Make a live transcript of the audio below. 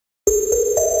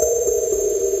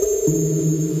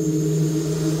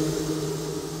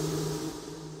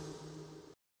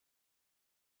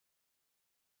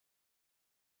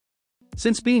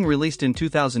Since being released in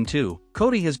 2002,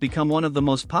 Kodi has become one of the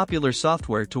most popular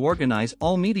software to organize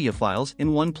all media files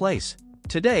in one place.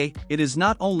 Today, it is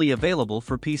not only available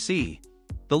for PC.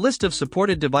 The list of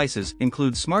supported devices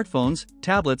includes smartphones,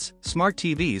 tablets, smart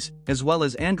TVs, as well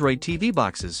as Android TV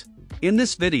boxes. In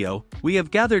this video, we have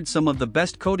gathered some of the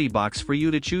best Kodi box for you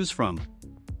to choose from.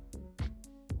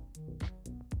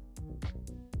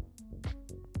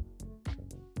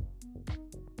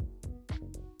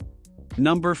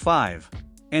 Number 5.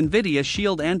 NVIDIA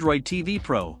Shield Android TV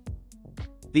Pro.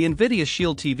 The NVIDIA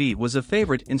Shield TV was a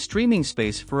favorite in streaming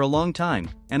space for a long time,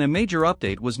 and a major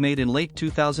update was made in late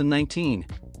 2019.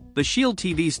 The Shield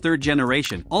TV's third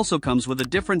generation also comes with a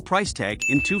different price tag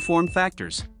in two form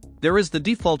factors. There is the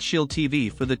default Shield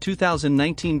TV for the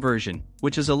 2019 version,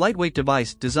 which is a lightweight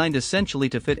device designed essentially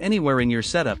to fit anywhere in your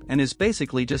setup and is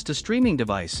basically just a streaming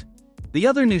device. The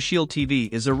other new Shield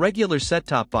TV is a regular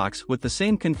set-top box with the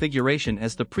same configuration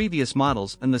as the previous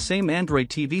models, and the same Android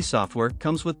TV software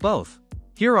comes with both.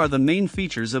 Here are the main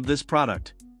features of this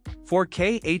product.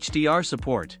 4K HDR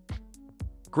support.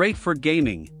 Great for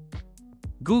gaming.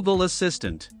 Google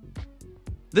Assistant.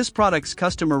 This product's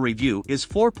customer review is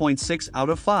 4.6 out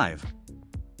of 5.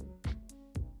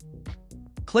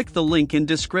 Click the link in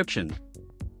description.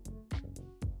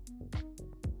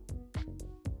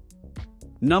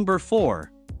 Number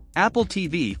 4. Apple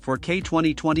TV 4K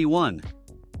 2021.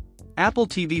 Apple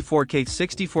TV 4K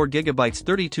 64GB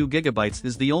 32GB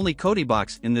is the only Kodi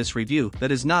box in this review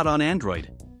that is not on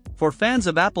Android. For fans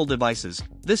of Apple devices,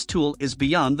 this tool is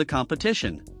beyond the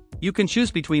competition. You can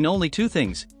choose between only two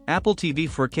things, Apple TV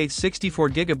 4K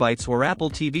 64GB or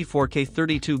Apple TV 4K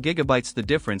 32GB. The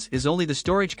difference is only the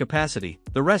storage capacity,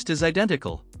 the rest is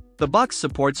identical. The box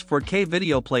supports 4K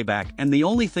video playback, and the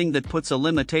only thing that puts a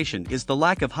limitation is the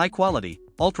lack of high-quality,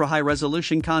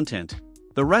 ultra-high-resolution content.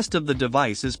 The rest of the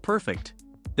device is perfect.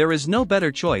 There is no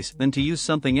better choice than to use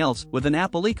something else with an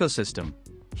Apple ecosystem.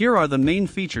 Here are the main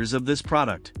features of this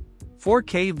product.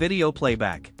 4K video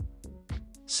playback.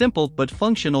 Simple but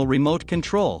functional remote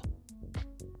control.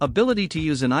 Ability to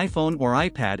use an iPhone or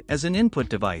iPad as an input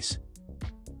device.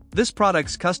 This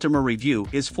product's customer review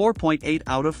is 4.8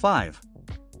 out of 5.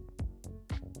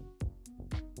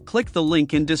 Click the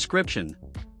link in description.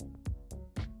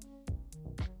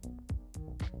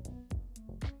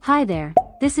 Hi there,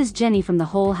 this is Jenny from the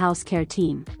Whole House Care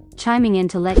team, chiming in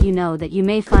to let you know that you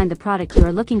may find the product you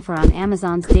are looking for on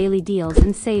Amazon's daily deals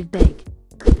and save big.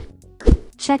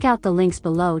 Check out the links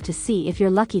below to see if you're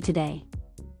lucky today.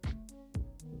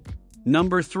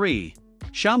 Number 3.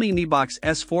 Xiaomi Mi Box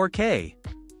S4K.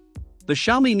 The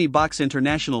Xiaomi Mi Box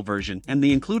International version and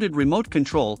the included remote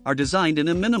control are designed in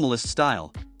a minimalist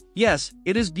style. Yes,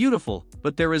 it is beautiful,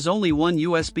 but there is only one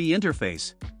USB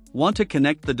interface. Want to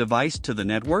connect the device to the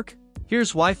network?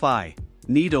 Here's Wi-Fi.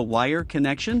 Need a wire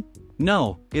connection?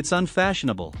 No, it's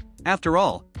unfashionable. After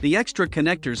all, the extra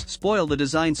connectors spoil the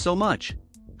design so much.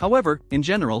 However, in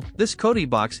general, this Kodi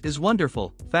box is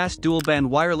wonderful. Fast dual-band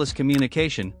wireless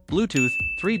communication, Bluetooth,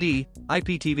 3D,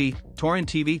 IPTV, Torrent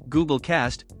TV, Google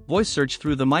Cast, voice search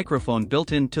through the microphone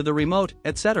built into the remote,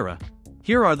 etc.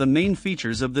 Here are the main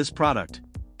features of this product.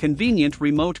 Convenient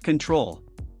remote control.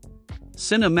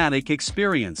 Cinematic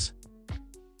experience.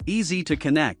 Easy to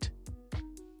connect.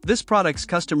 This product's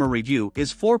customer review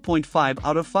is 4.5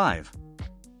 out of 5.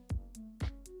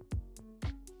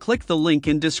 Click the link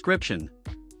in description.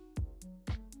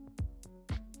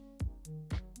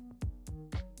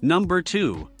 Number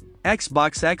 2.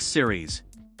 Xbox X Series.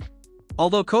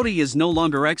 Although Kodi is no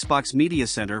longer Xbox Media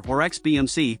Center or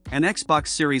XBMC, an Xbox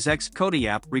Series X Kodi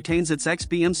app retains its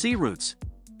XBMC roots.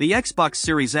 The Xbox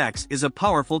Series X is a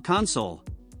powerful console.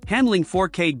 Handling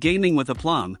 4K gaming with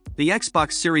aplomb, the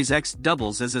Xbox Series X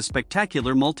doubles as a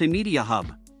spectacular multimedia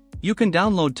hub. You can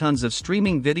download tons of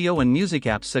streaming video and music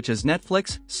apps such as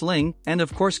Netflix, Sling, and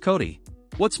of course Kodi.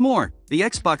 What's more, the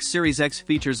Xbox Series X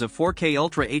features a 4K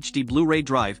Ultra HD Blu-ray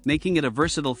drive, making it a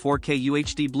versatile 4K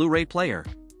UHD Blu-ray player.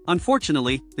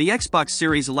 Unfortunately, the Xbox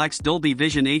Series lacks Dolby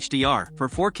Vision HDR for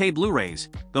 4K Blu-rays,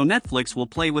 though Netflix will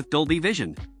play with Dolby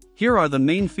Vision. Here are the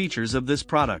main features of this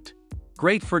product.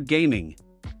 Great for gaming.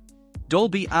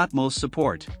 Dolby Atmos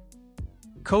support.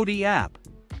 Kodi app.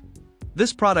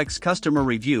 This product's customer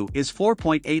review is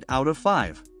 4.8 out of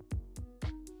 5.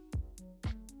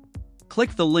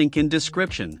 Click the link in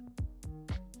description.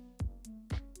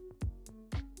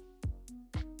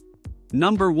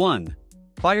 Number 1.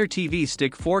 Fire TV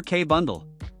Stick 4K Bundle.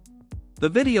 The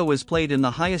video is played in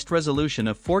the highest resolution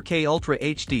of 4K Ultra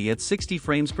HD at 60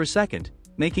 frames per second.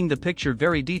 making the picture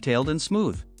very detailed and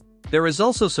smooth. There is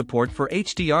also support for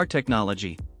HDR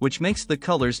technology, which makes the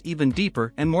colors even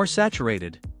deeper and more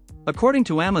saturated. According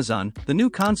to Amazon, the new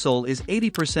console is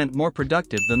 80% more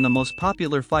productive than the most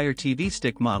popular Fire TV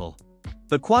Stick model.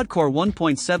 The quad-core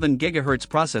 1.7 GHz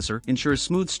processor ensures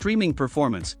smooth streaming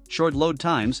performance, short load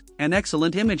times, and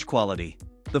excellent image quality.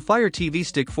 The Fire TV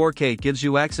Stick 4K gives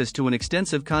you access to an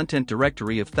extensive content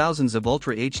directory of thousands of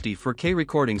Ultra HD 4K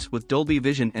recordings with Dolby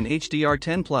Vision and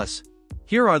HDR10+.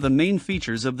 Here are the main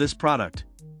features of this product.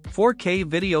 4K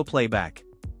video playback.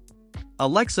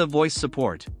 Alexa voice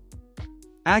support.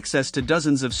 Access to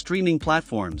dozens of streaming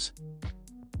platforms.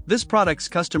 This product's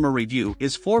customer review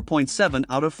is 4.7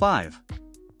 out of 5.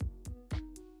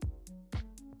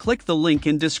 Click the link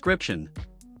in description.